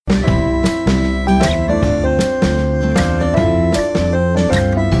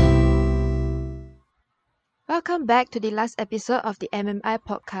Welcome back to the last episode of the MMI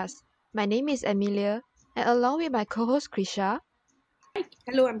podcast. My name is Amelia, and along with my co host Krisha,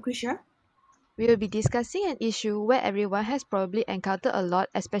 Hello, I'm Krisha. we will be discussing an issue where everyone has probably encountered a lot,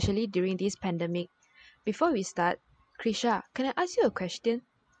 especially during this pandemic. Before we start, Krisha, can I ask you a question?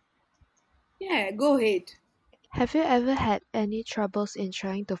 Yeah, go ahead. Have you ever had any troubles in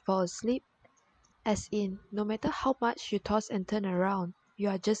trying to fall asleep? As in, no matter how much you toss and turn around, you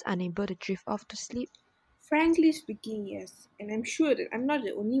are just unable to drift off to sleep? Frankly speaking, yes, and I'm sure that I'm not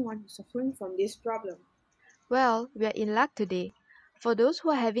the only one who's suffering from this problem. Well, we are in luck today. For those who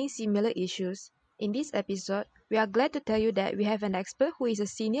are having similar issues, in this episode, we are glad to tell you that we have an expert who is a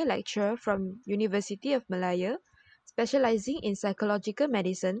senior lecturer from University of Malaya, specializing in psychological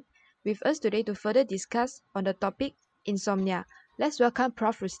medicine, with us today to further discuss on the topic insomnia. Let's welcome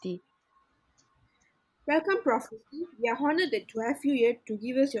Prof. Rusti. Welcome, Prophecy. We are honored that to have you here to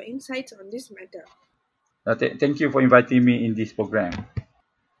give us your insights on this matter. Thank you for inviting me in this program.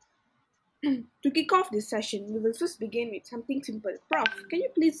 To kick off this session, we will first begin with something simple. Prof, can you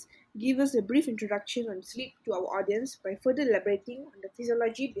please give us a brief introduction on sleep to our audience by further elaborating on the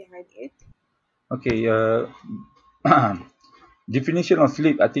physiology behind it? Okay, definition of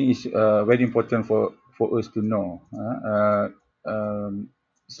sleep I think is very important for us to know.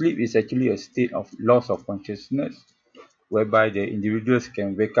 Sleep is actually a state of loss of consciousness whereby the individuals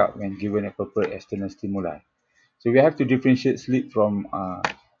can wake up when given a proper external stimuli. So we have to differentiate sleep from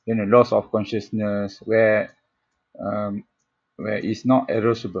loss of consciousness um, where it's not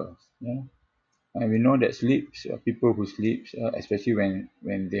erasable. Yeah? And we know that sleeps, people who sleep, especially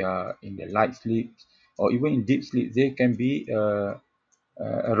when they are in the light sleep or even in deep sleep, they can be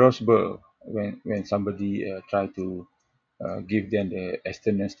arousable when somebody try to give them the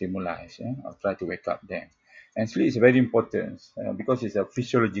external stimuli, or try to wake up them. And sleep is very important because it's a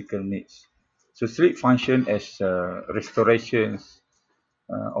physiological needs. So sleep function as restorations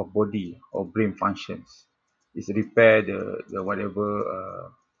of body or brain functions. It's repair the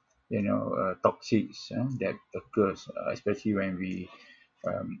whatever toxics that occurs, especially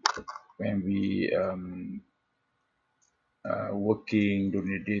um, when we working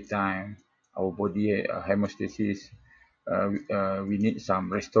during the daytime. Our body hemostasis. We need some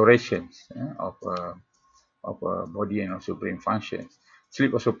restorations of body and also brain functions.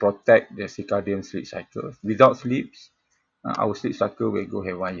 Sleep also protect the circadian sleep cycle. Without sleep, our sleep cycle will go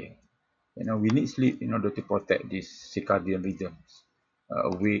haywire. We need sleep in order to protect these circadian rhythms,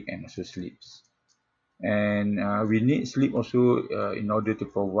 awake and also sleeps. And we need sleep also in order to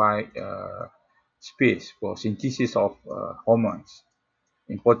provide space for synthesis of hormones,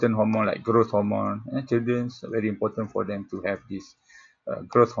 important hormone like growth hormone. Children's very important for them to have this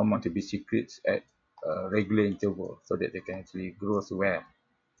growth hormone to be secreted at regular interval so that they can actually grow well.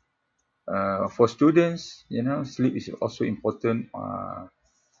 For students, sleep is also important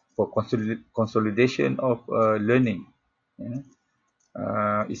for consolidation of learning. You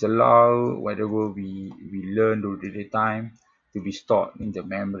It's allow whatever we learn during the daytime to be stored in the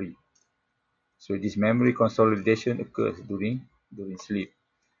memory. So this memory consolidation occurs during sleep.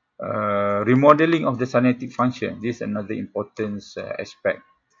 Remodeling of the synaptic function. This is another important aspect,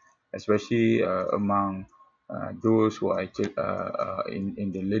 especially among those who are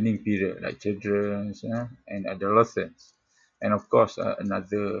in the learning period, like children and adolescents. And of course,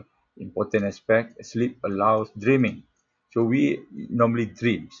 another important aspect, sleep allows dreaming. So we normally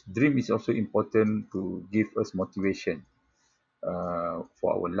dreams. Dream is also important to give us motivation for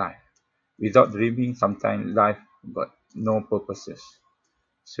our life. Without dreaming, sometimes life got no purposes.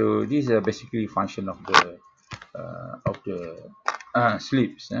 So this is basically function of the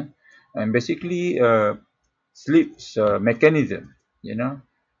sleeps, and basically sleep's mechanism.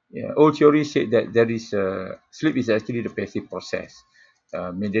 Old theory said that there is sleep is actually the passive process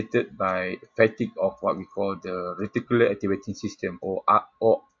mediated by fatigue of what we call the reticular activating system or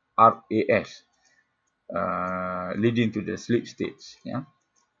RAS, leading to the sleep states. Yeah.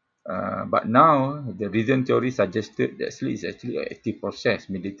 But now the recent theory suggested that sleep is actually an active process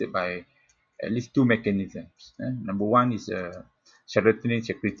mediated by at least two mechanisms. Number one is serotonin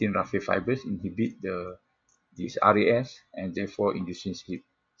secreting raphe fibers inhibit this RAS and therefore inducing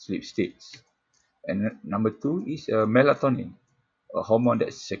sleep states. And number two is melatonin, a hormone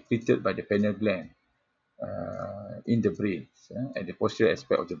that's secreted by the pineal gland in the brain, at the posterior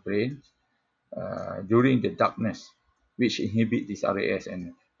aspect of the brain during the darkness, which inhibit this RAS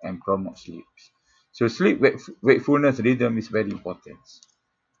and promote sleep. So sleep wakefulness rhythm is very important.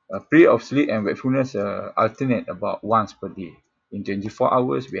 Period of sleep and wakefulness alternate about once per day. In 24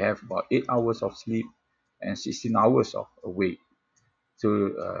 hours, we have about 8 hours of sleep and 16 hours of awake.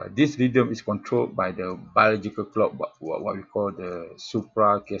 So this rhythm is controlled by the biological clock, what we call the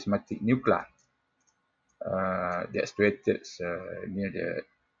suprachiasmatic nuclei, that's situated near the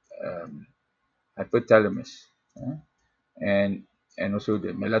um, hypothalamus, and also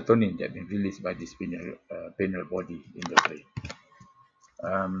the melatonin that been released by this pineal body in the brain.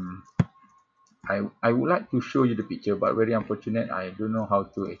 Um, I would like to show you the picture, but very unfortunate, I don't know how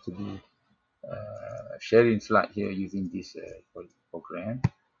to actually sharing slide here using this program.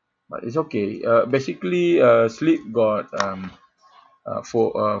 But it's okay. Basically, sleep got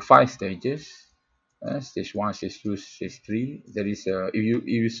five stages. Stage 1, stage 2, stage 3. There is if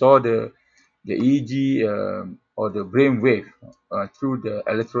you saw the EEG or the brain wave through the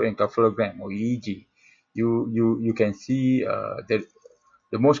electroencephalogram or EEG, you can see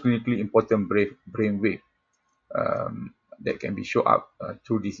the most clinically important brain wave that can be shown up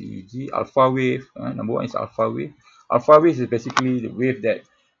through this EEG. Alpha wave, number one is alpha wave. Alpha wave is basically the wave that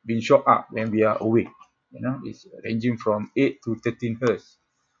been shown up when we are awake. It's ranging from 8 to 13 hertz.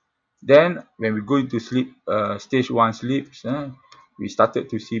 Then when we go into sleep, stage 1 sleeps, we started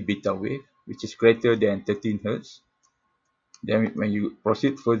to see beta wave, which is greater than 13 hertz. Then when you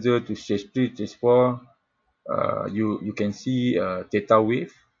proceed further to stage 3, stage 4, you can see theta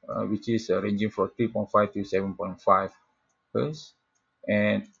wave, which is ranging from 3.5 to 7.5 hertz.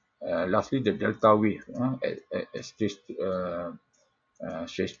 And lastly, the delta wave at stage 3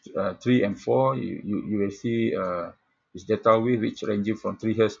 and 4, you will see this delta wave which ranging from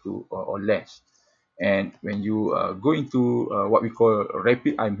 3 hertz to or less. And when you go into what we call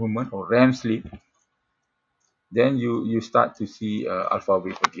rapid eye movement or REM sleep, then you start to see alpha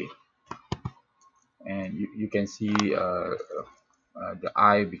wave again, and you can see the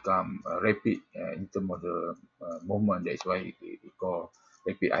eye become rapid in terms of the movement. That's why we call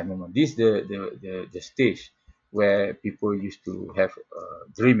rapid eye movement. This is the stage where people used to have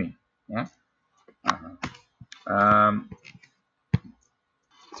dreaming. Yeah. Uh-huh. Um,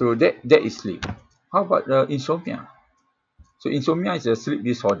 so that is sleep. How about insomnia? So insomnia is a sleep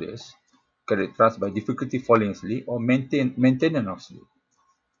disorders characterized by difficulty falling asleep or maintenance of sleep.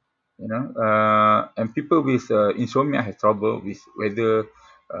 And people with insomnia have trouble with whether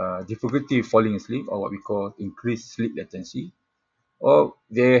difficulty falling asleep or what we call increased sleep latency, or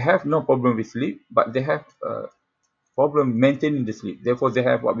they have no problem with sleep, but they have problem maintaining the sleep. Therefore, they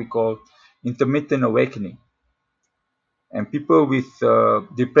have what we call intermittent awakening. And people with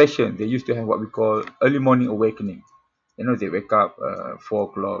depression, they used to have what we call early morning awakening. They wake up 4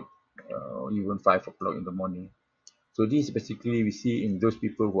 o'clock or even 5 o'clock in the morning. So this basically we see in those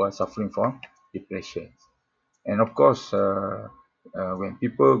people who are suffering from depression. And of course, when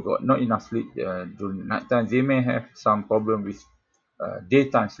people got not enough sleep during night time, they may have some problem with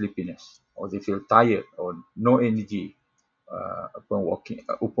daytime sleepiness, or they feel tired or no energy upon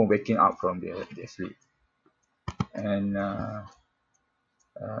waking up from their sleep. And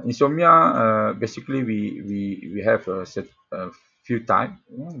insomnia, basically we have a few types.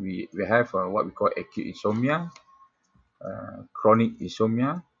 We have what we call acute insomnia, chronic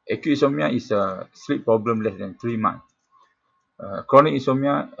insomnia. Acute insomnia is a sleep problem less than 3 months. Chronic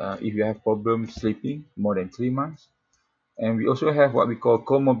insomnia, if you have problems sleeping more than 3 months. And we also have what we call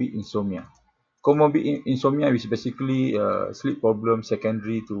comorbid insomnia. Comorbid insomnia is basically sleep problem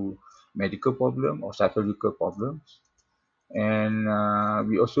secondary to medical problem or psychological problems. And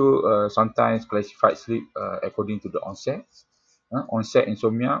we also sometimes classify sleep according to the onset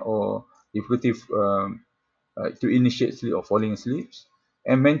insomnia or difficulty to initiate sleep or falling asleep,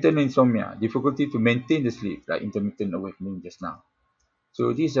 and maintenance insomnia, difficulty to maintain the sleep, like intermittent awakening just now.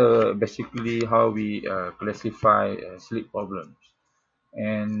 So these are basically how we classify sleep problems.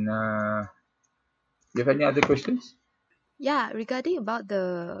 And you have any other questions? Yeah, regarding about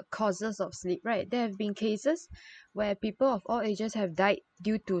the causes of sleep, right? There have been cases where people of all ages have died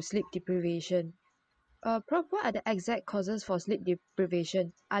due to sleep deprivation. Prof, what are the exact causes for sleep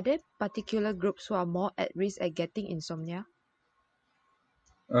deprivation? Are there particular groups who are more at risk at getting insomnia?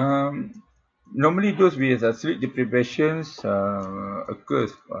 Um, Normally, those with sleep deprivations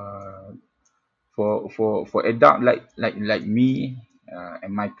occurs for adult like me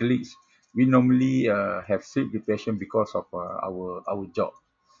and my colleagues. We normally have sleep depression because of our job.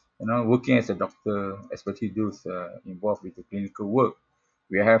 Working as a doctor, especially those involved with the clinical work,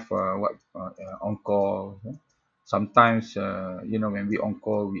 we have what on call. Sometimes when we on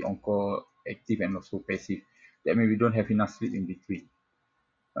call active and also passive. That means we don't have enough sleep in between.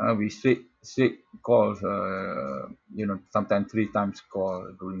 We straight calls. Sometimes 3 times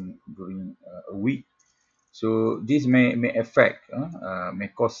call during a week. So this may affect, may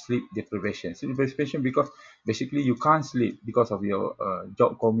cause sleep deprivation. Sleep deprivation because basically you can't sleep because of your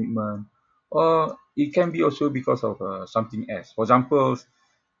job commitment, or it can be also because of something else. For example,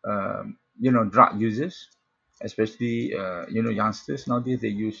 drug users, especially youngsters nowadays, they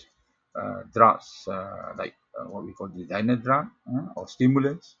use drugs like what we call designer drug, or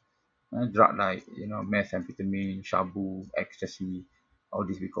stimulants, drug like methamphetamine, shabu, ecstasy, all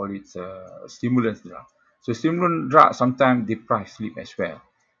this we call it stimulants drug. So stimulant drug sometimes deprive sleep as well.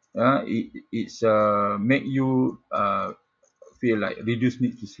 It's make you feel like reduced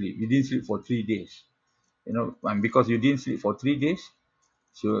need to sleep. You didn't sleep for 3 days, and because you didn't sleep for 3 days,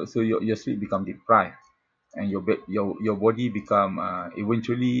 so your sleep become deprived, and your body become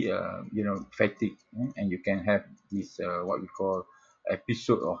eventually fatigued, and you can have this what we call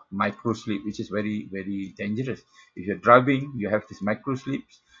episode of micro sleep, which is very very dangerous. If you're driving, you have this micro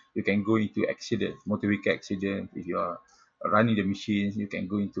sleeps, you can go into accident, motor vehicle accident. If you are running the machines, you can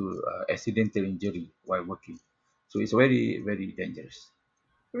go into accidental injury while working. So it's very very dangerous.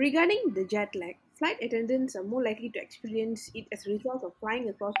 Regarding the jet lag, flight attendants are more likely to experience it as a result of flying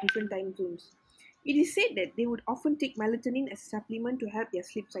across different time zones. It is said that they would often take melatonin as a supplement to help their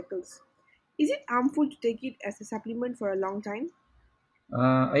sleep cycles. Is it harmful to take it as a supplement for a long time?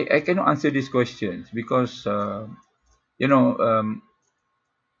 I cannot answer these questions because you know um,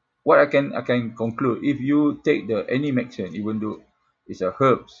 what I can conclude, if you take the any medicine, even though it's a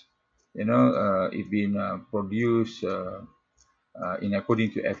herbs, it been produced in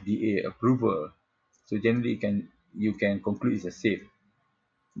according to FDA approval, so generally you can conclude it's a safe.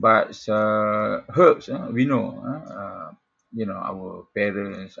 But herbs, we know, our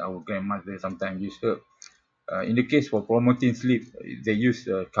parents, our grandmother sometimes use herb. In the case for promoting sleep, they use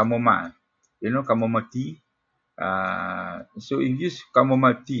chamomile, chamomile tea. So if you use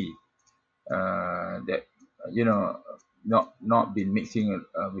chamomile tea, that not been mixing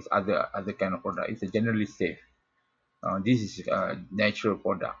with other kind of product, it's a generally safe. This is a natural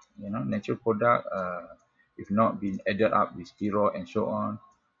product, natural product. If not been added up with steroid and so on,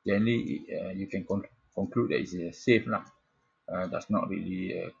 generally you can conclude that it's safe lah. Does not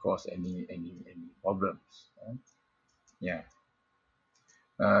really cause any problems. Yeah.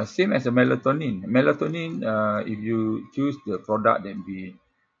 Same as the melatonin. Melatonin, if you choose the product that be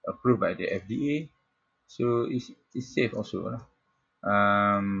approved by the FDA, so it's safe also lah.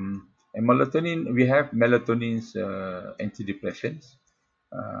 And melatonin, we have melatonin's antidepressants,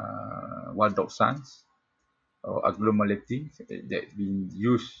 valdoxans or aglomeruline, that being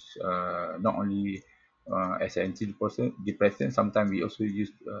used not only as an antidepressant. Sometimes we also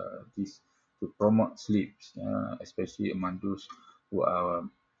use this to promote sleep, especially among those who are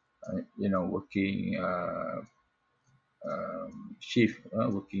working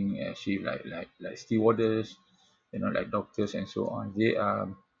working shift, like stewardess, like doctors and so on. They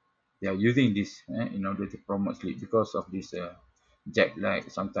are using this in order to promote sleep because of this jet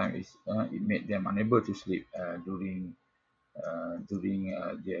lag. Sometimes it made them unable to sleep during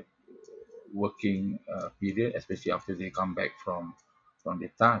their working period, especially after they come back from the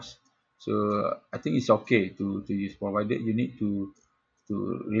task. So I think it's okay to use, provided you need to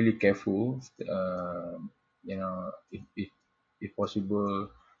really careful. If possible,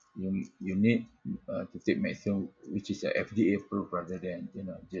 you need to take medicine which is FDA approved, rather than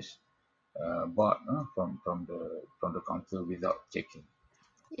just bought from the counter without checking.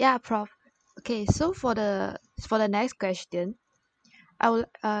 Yeah, Prof. Okay, so for the next question, I will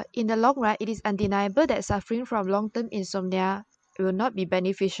in the long run, it is undeniable that suffering from long-term insomnia will not be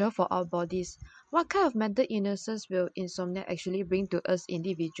beneficial for our bodies. What kind of mental illnesses will insomnia actually bring to us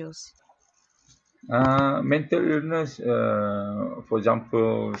individuals? Mental illness, for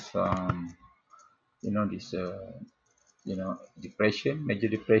example, this depression, major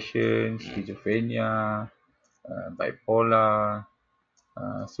depression, schizophrenia, bipolar.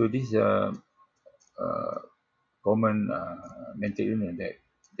 So these are uh, common mental illness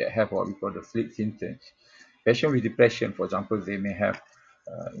that have what we call the sleep symptoms. Patients with depression, for example, they may have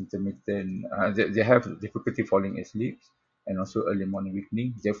intermittent, they have difficulty falling asleep, and also early morning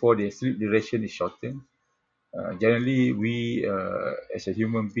weakening. Therefore, their sleep duration is shortened. Generally, we as a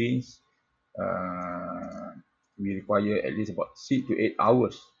human beings, uh, we require at least about 6 to 8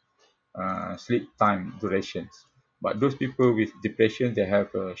 hours sleep time durations. But those people with depression, they have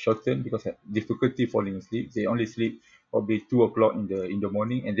shortened because of difficulty falling asleep. They only sleep probably 2 o'clock in the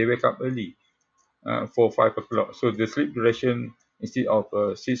morning, and they wake up early, 4 5 o'clock. So the sleep duration, instead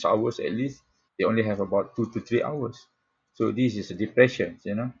of 6 hours at least, they only have about 2 to 3 hours. So this is a depression.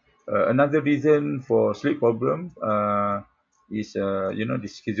 Another reason for sleep problem is the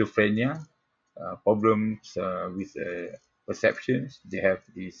schizophrenia. problems with perceptions. They have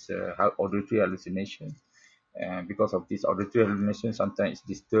this auditory hallucination. And because of this auditory hallucination, sometimes it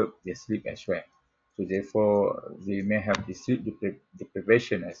disturbs their sleep as well. So therefore, they may have the sleep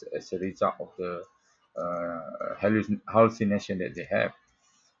deprivation as a result of the hallucination that they have.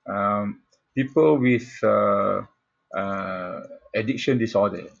 um, People with addiction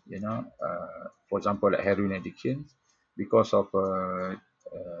disorder, for example, like heroin addiction, because of the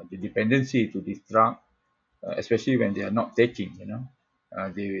dependency to this drug, especially when they are not taking,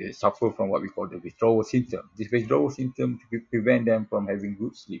 they suffer from what we call the withdrawal symptom. This withdrawal symptom prevent them from having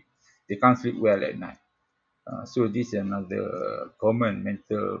good sleep. They can't sleep well at night. So this is another common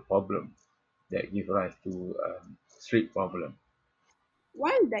mental problem that give rise to sleep problem.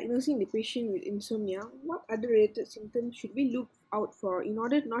 While diagnosing the patient with insomnia, what other related symptoms should we look out for in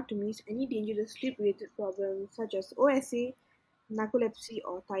order not to miss any dangerous sleep related problems such as OSA, narcolepsy,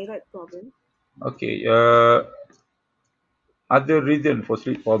 or thyroid problem? Okay, other reason for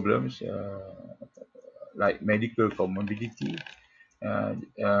sleep problems like medical comorbidity, uh,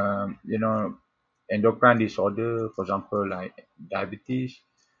 endocrine disorder, for example, like diabetes.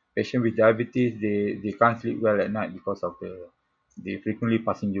 Patient with diabetes, they can't sleep well at night because of they frequently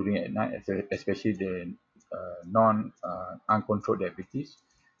passing urine at night, especially the non uncontrolled diabetes.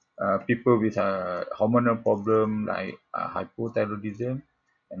 People with hormonal problem like hypothyroidism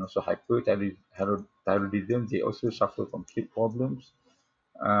and also hyperthyroidism, they also suffer from sleep problems.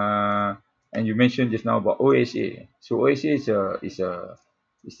 uh, and you mentioned just now about OSA. So OSA is a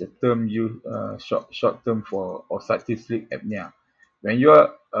term you short term for obstructive sleep apnea. When you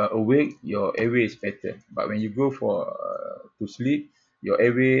are awake, your airway is better, but when you go for to sleep, your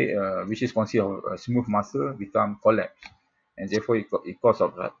airway, which is considered of a smooth muscle, become collapse, and therefore it cause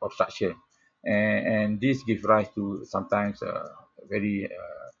obstruction, and this give rise to sometimes very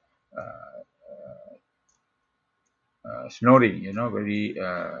snoring, very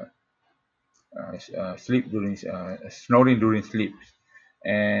sleep during snoring during sleep,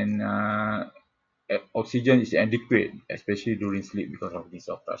 and oxygen is inadequate, especially during sleep because of this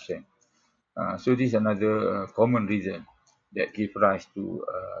obstruction. So this is another common reason that give rise to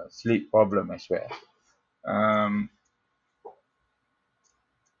sleep problem as well. Um,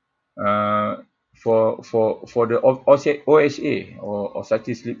 uh, for the OSA or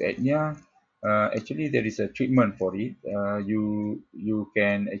obstructive sleep apnea, actually there is a treatment for it. You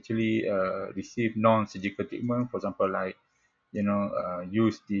can actually receive non-surgical treatment, for example, like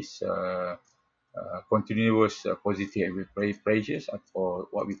use this continuous positive pressures, or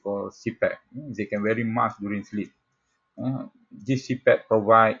what we call CPAP. They can wear mask during sleep. This CPAP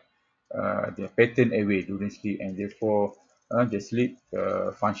provide the pattern airway during sleep, and therefore the sleep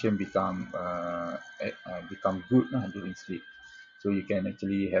function become good during sleep. So you can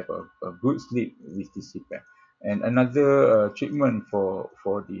actually have a good sleep with this CPAP. And another treatment for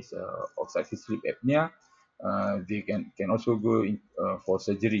this obstructive sleep apnea, they can also go in for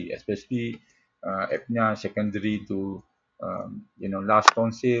surgery, especially apnea secondary to large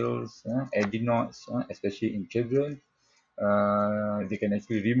tonsils, adenoids, especially in children. They can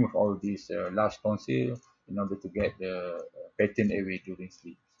actually remove all these large tonsil in order to get the pattern airway during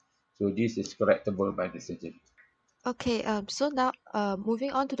sleep. So this is correctable by the surgery. Okay, so now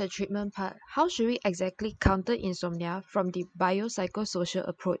moving on to the treatment part, how should we exactly counter insomnia from the biopsychosocial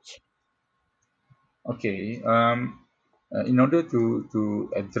approach? Okay. In order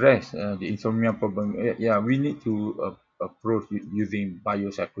to address the insomnia problem, yeah, we need to approach using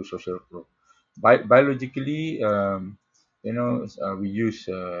biopsychosocial approach. Biologically, we use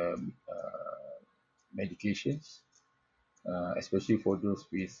medications, especially for those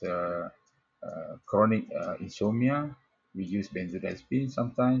with chronic insomnia. We use benzodiazepines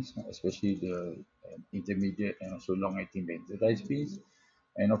sometimes, especially the intermediate and also long-acting benzodiazepines.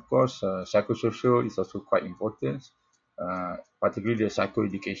 And of course, psychosocial is also quite important, particularly the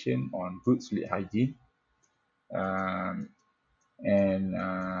psychoeducation on good sleep hygiene. Um, and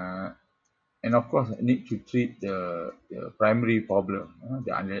of course need to treat the primary problem,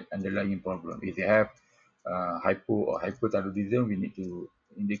 the underlying problem. If they have hypo or hypothyroidism, we need to,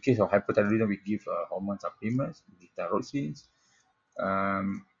 in the case of hypothyroidism, we give hormone supplements, we give thyroxines.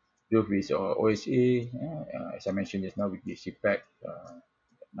 um, those with OSA, as I mentioned just now, we give CPAP at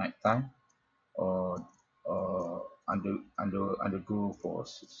night time, or undergo for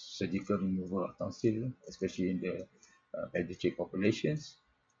surgical removal of tonsil, especially in the pediatric populations.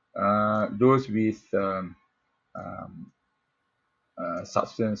 Those with um,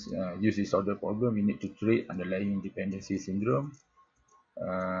 substance use disorder problem, we need to treat underlying dependency syndrome.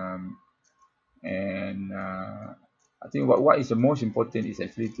 um, and I think what is the most important is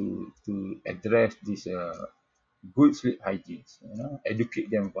actually to address this good sleep hygiene. Educate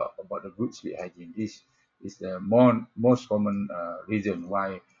them about the good sleep hygiene. This is the most common reason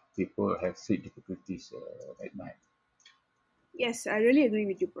why people have sleep difficulties at night. Yes, I really agree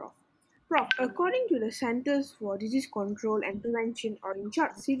with you, Prof. Prof, according to the Centers for Disease Control and Prevention, or in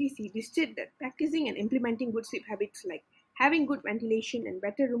short CDC, they state that practicing and implementing good sleep habits like having good ventilation and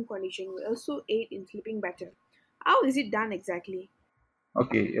better room condition will also aid in sleeping better. How is it done exactly?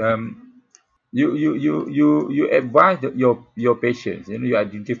 Okay. You advise your patients. You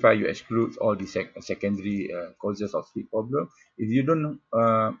identify, you exclude all the secondary causes of sleep problem. If you don't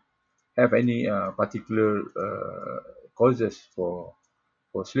have any particular causes for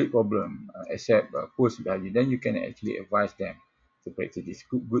sleep problem except poor sleep hygiene, then you can actually advise them to practice this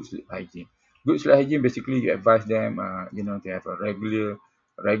good sleep hygiene. Good sleep hygiene, basically you advise them to have a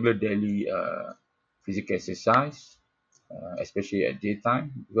regular daily physical exercise, especially at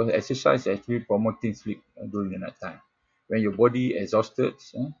daytime, because exercise is actually promoting sleep during the night time when your body exhausted,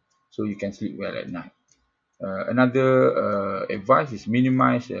 so you can sleep well at night. Another advice is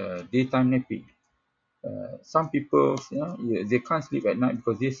minimize daytime napping. Some people, they can't sleep at night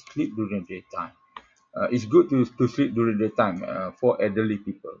because they sleep during the daytime. It's good to sleep during the daytime for elderly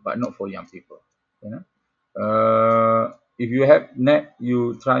people, but not for young people. You know, if you have nap,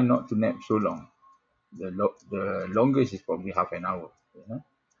 you try not to nap so long. The longest is probably half an hour.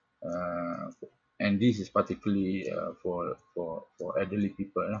 Uh, and this is particularly for elderly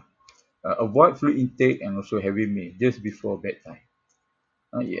people. Avoid fluid intake and also heavy meal just before bedtime.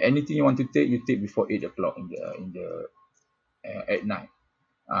 Anything you want to take, you take before 8 o'clock in the at night.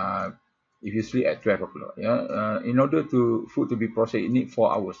 Uh, if you sleep at 12 o'clock, in order to food to be processed, you need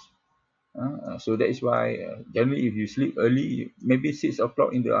 4 hours. So that is why generally if you sleep early, maybe 6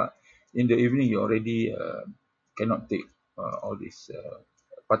 o'clock in the evening, you already cannot take all this,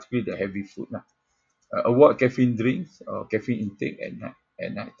 particularly the heavy food. Avoid caffeine drinks or caffeine intake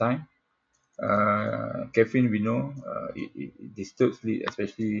at night time. Caffeine, we know, it disturbs sleep,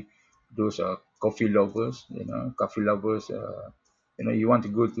 especially those coffee lovers. Coffee lovers. You want to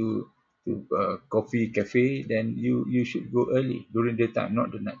go to coffee cafe, then you should go early during the time,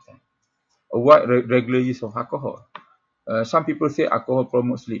 not the night time. Avoid regular use of alcohol. Some people say alcohol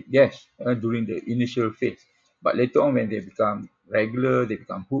promotes sleep. Yes, during the initial phase, but later on when they become regular, they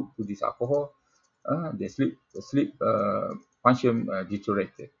become hooked to this alcohol. The sleep function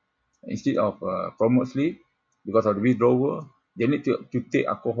deteriorated. Instead of promote sleep, because of the withdrawal, they need to take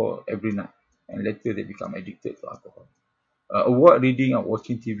alcohol every night, and later they become addicted to alcohol. Avoid reading or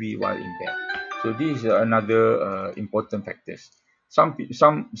watching TV while in bed. So this is another important factors. Some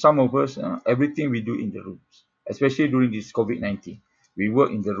of us, everything we do in the rooms, especially during this COVID-19, we work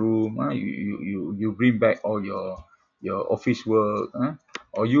in the room. You bring back all your office work,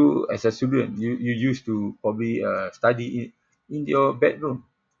 or you as a student, you used to probably study in your bedroom,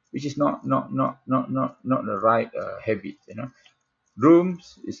 which is not the right habit.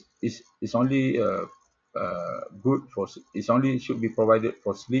 Rooms is only good for it's only should be provided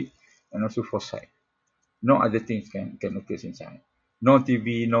for sleep and also for sight. No other things can occur inside. No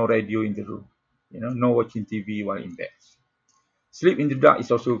TV, no radio in the room. No watching TV while in bed. Sleep in the dark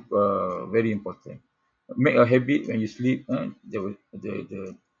is also very important. Make a habit when you sleep.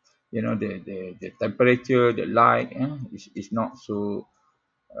 The temperature, the light is not so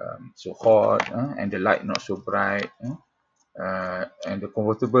hot, and the light not so bright. And the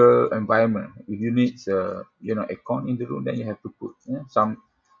comfortable environment. If you need, aircon in the room, then you have to put.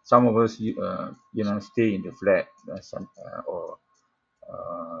 Some of us, stay in the flat, or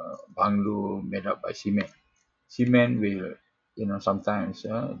bungalow made up by cement. Cement will, sometimes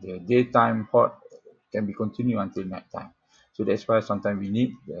the daytime hot can be continued until night time. So that's why sometimes we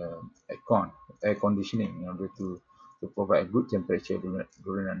need air conditioning in order to provide a good temperature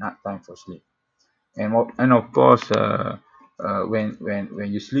during the night time for sleep. And of course,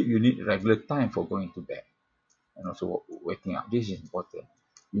 when you sleep, you need regular time for going to bed and also waking up. This is important.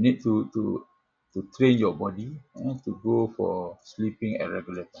 You need to train your body to go for sleeping at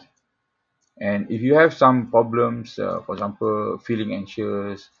regular time. And if you have some problems, for example, feeling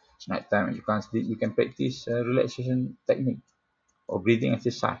anxious nighttime and you can't sleep, you can practice relaxation technique or breathing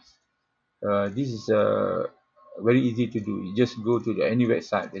exercise. This is very easy to do. You just go to any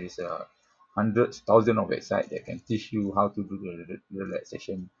website. There is hundreds, thousands of websites that can teach you how to do the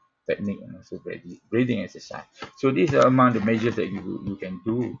relaxation technique and also breathing exercise. So these are among the measures that you can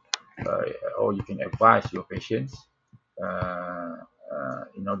do, uh, or you can advise your patients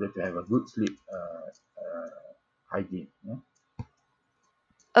in order to have a good sleep hygiene.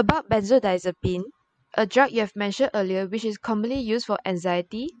 About benzodiazepine, a drug you have mentioned earlier, which is commonly used for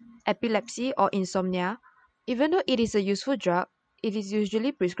anxiety, epilepsy, or insomnia. Even though it is a useful drug, it is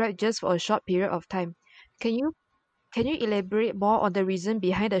usually prescribed just for a short period of time. Can you can you elaborate more on the reason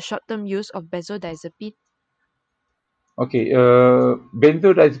behind the short-term use of benzodiazepine? Okay,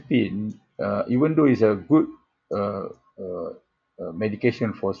 benzodiazepine, even though it's a good uh, uh,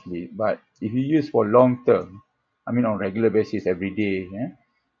 medication for sleep, but if you use for long term, I mean on regular basis every day,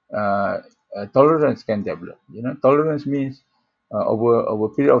 tolerance can develop. Tolerance means over a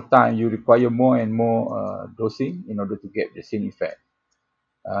period of time you require more and more dosing in order to get the same effect.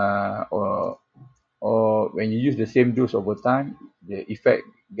 Uh, or or when you use the same dose over time, the effect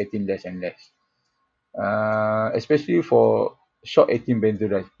getting less and less. Especially for short-acting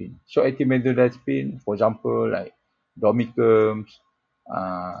benzodiazepine. Short-acting benzodiazepine, for example, like Domicum,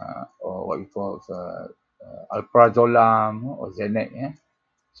 or what we call alprazolam or Xanax. Yeah?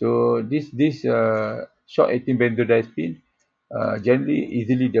 So this short-acting benzodiazepine generally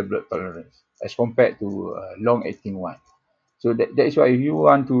easily develop tolerance as compared to long-acting one. So that is why if you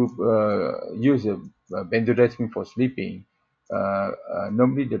want to use a benzodiazepine for sleeping,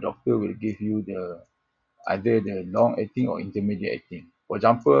 normally the doctor will give you the either the long acting or intermediate acting. For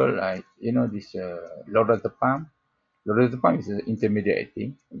example, like this lorazepam. Lorazepam is an intermediate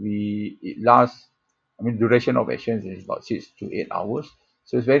acting. It lasts. I mean, duration of action is about 6 to 8 hours.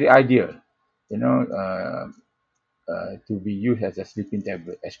 So it's very ideal, you know, uh, to be used as a sleeping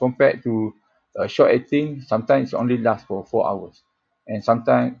tablet. As compared to short acting, sometimes it only lasts for 4 hours, and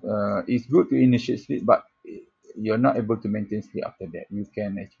sometimes it's good to initiate sleep, but you're not able to maintain sleep after that. You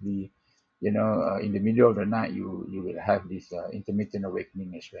can actually, in the middle of the night, you will have this intermittent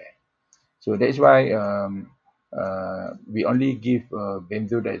awakening as well. So that's why we only give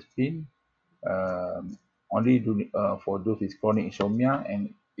benzodiazepine only for those with chronic insomnia,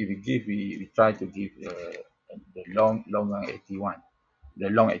 and if we give, we try to give the long acting one.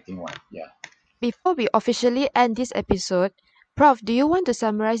 Yeah. Before we officially end this episode, Prof, do you want to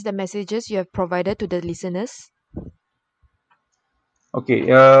summarize the messages you have provided to the listeners? Okay.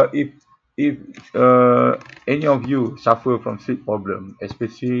 If any of you suffer from sleep problem,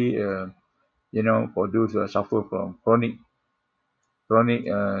 especially for those who suffer from chronic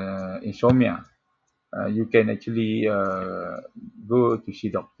insomnia, you can actually go to see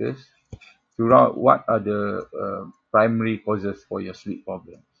doctors to figure out what are the primary causes for your sleep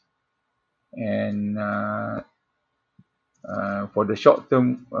problems. And for the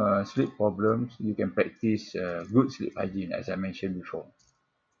short-term sleep problems, you can practice good sleep hygiene, as I mentioned before.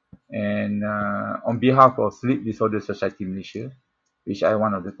 And on behalf of Sleep Disorder Society Malaysia, which I am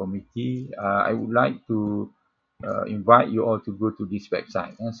one of the committee, I would like to invite you all to go to this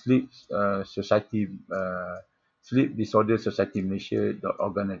website, Society, Sleep Disorder Society Malaysia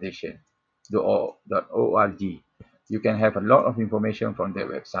 .organization .org. You can have a lot of information from that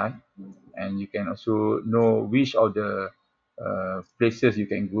website, and you can also know which of the places you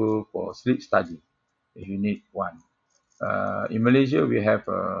can go for sleep study if you need one. In Malaysia, we have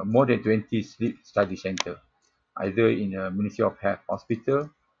more than 20 sleep study center, either in the Ministry of Health hospital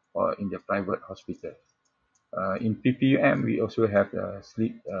or in the private hospital. In PPUM, we also have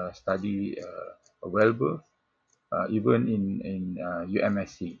sleep study available, even in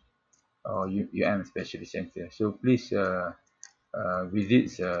UMSC or UM Specialist Center. So please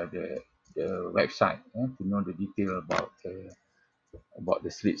visit the website to know the detail about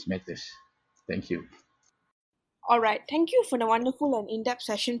the sleep matters. Thank you. Alright, thank you for the wonderful and in depth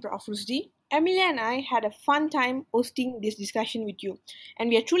session, Prof. Rusdi. Emilia and I had a fun time hosting this discussion with you, and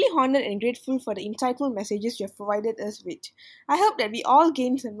we are truly honored and grateful for the insightful messages you have provided us with. I hope that we all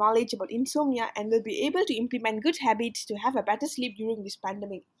gain some knowledge about insomnia and will be able to implement good habits to have a better sleep during this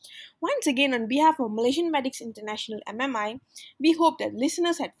pandemic. Once again, on behalf of Malaysian Medics International MMI, we hope that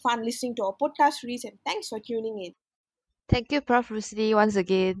listeners had fun listening to our podcast series, and thanks for tuning in. Thank you, Prof. Rusdi, once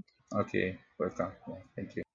again. Okay, welcome. Yeah, thank you.